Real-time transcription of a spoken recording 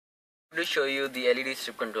To show you the LED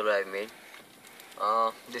strip controller I've made.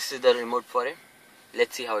 This is the remote for it.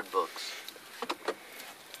 Let's see how it works.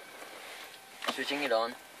 Switching it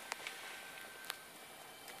on.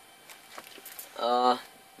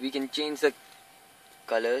 We can change the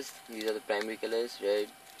colors. These are the primary colors: red,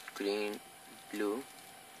 green, blue.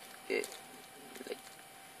 Okay, like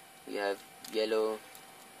we have yellow,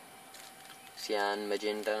 cyan,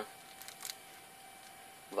 magenta,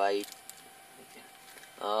 white.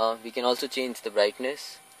 We can also change the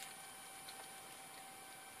brightness.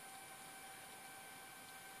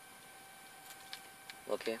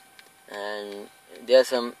 Okay, and there are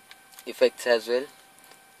some effects as well.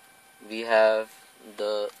 We have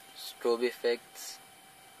the strobe effects.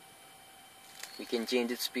 We can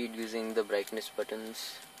change its speed using the brightness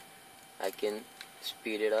buttons. I can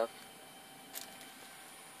speed it up.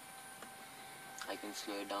 I can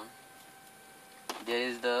slow it down. There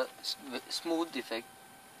is the smooth effect.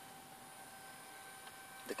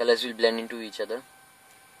 The colors will blend into each other.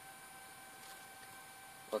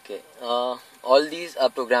 Okay, all these are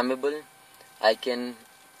programmable. I can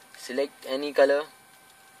select any color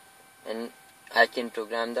and I can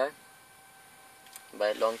program that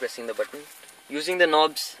by long pressing the button. Using the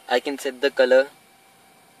knobs, I can set the color.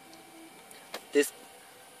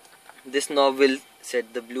 This knob will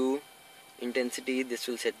set the blue intensity, this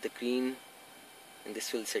will set the green, and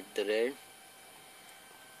this will set the red.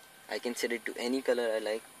 I can set it to any color I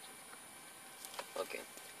like. Okay.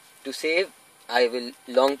 To save, I will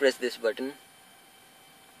long press this button.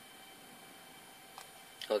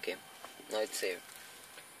 Okay. Now it's saved.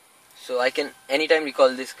 So I can anytime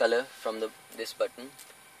recall this color from this button.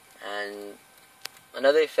 And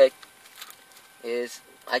another effect is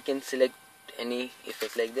I can select any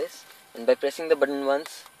effect like this, and by pressing the button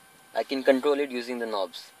once, I can control it using the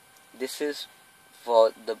knobs. This is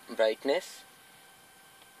for the brightness,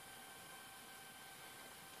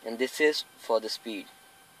 and this is for the speed.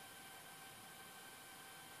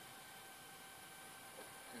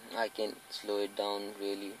 I can slow it down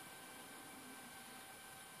really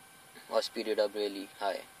or speed it up really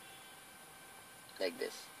high, like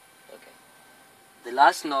this. Okay. The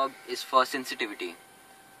last knob is for sensitivity.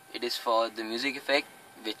 It is for the music effect,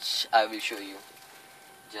 which I will show you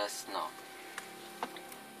just now.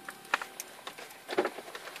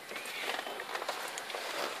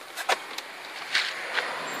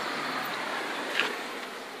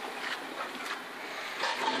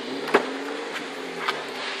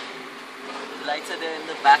 The lights are there in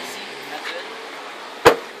the back seat as well.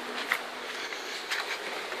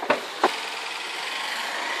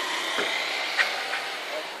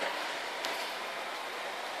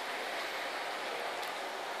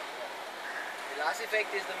 The last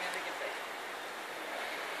effect is the music effect.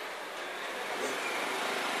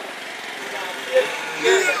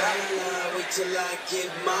 Wait till I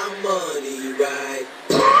get my money right.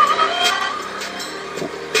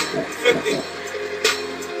 50.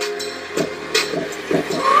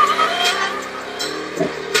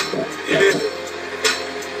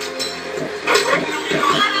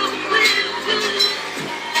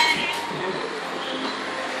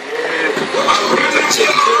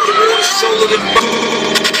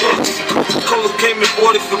 Coca-Cola came and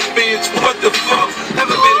bought it for bids. What the fuck? Have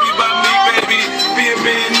a baby by me, baby. Be a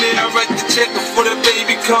millionaire. I write the check before the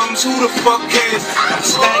baby comes. Who the fuck cares? I'm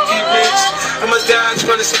stacking rich. I'ma die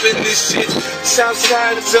trying to spin this shit.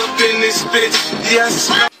 Southside is up in this bitch.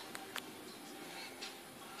 Yes.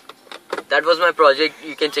 That was my project.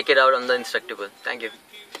 You can check it out on the Instructable. Thank you.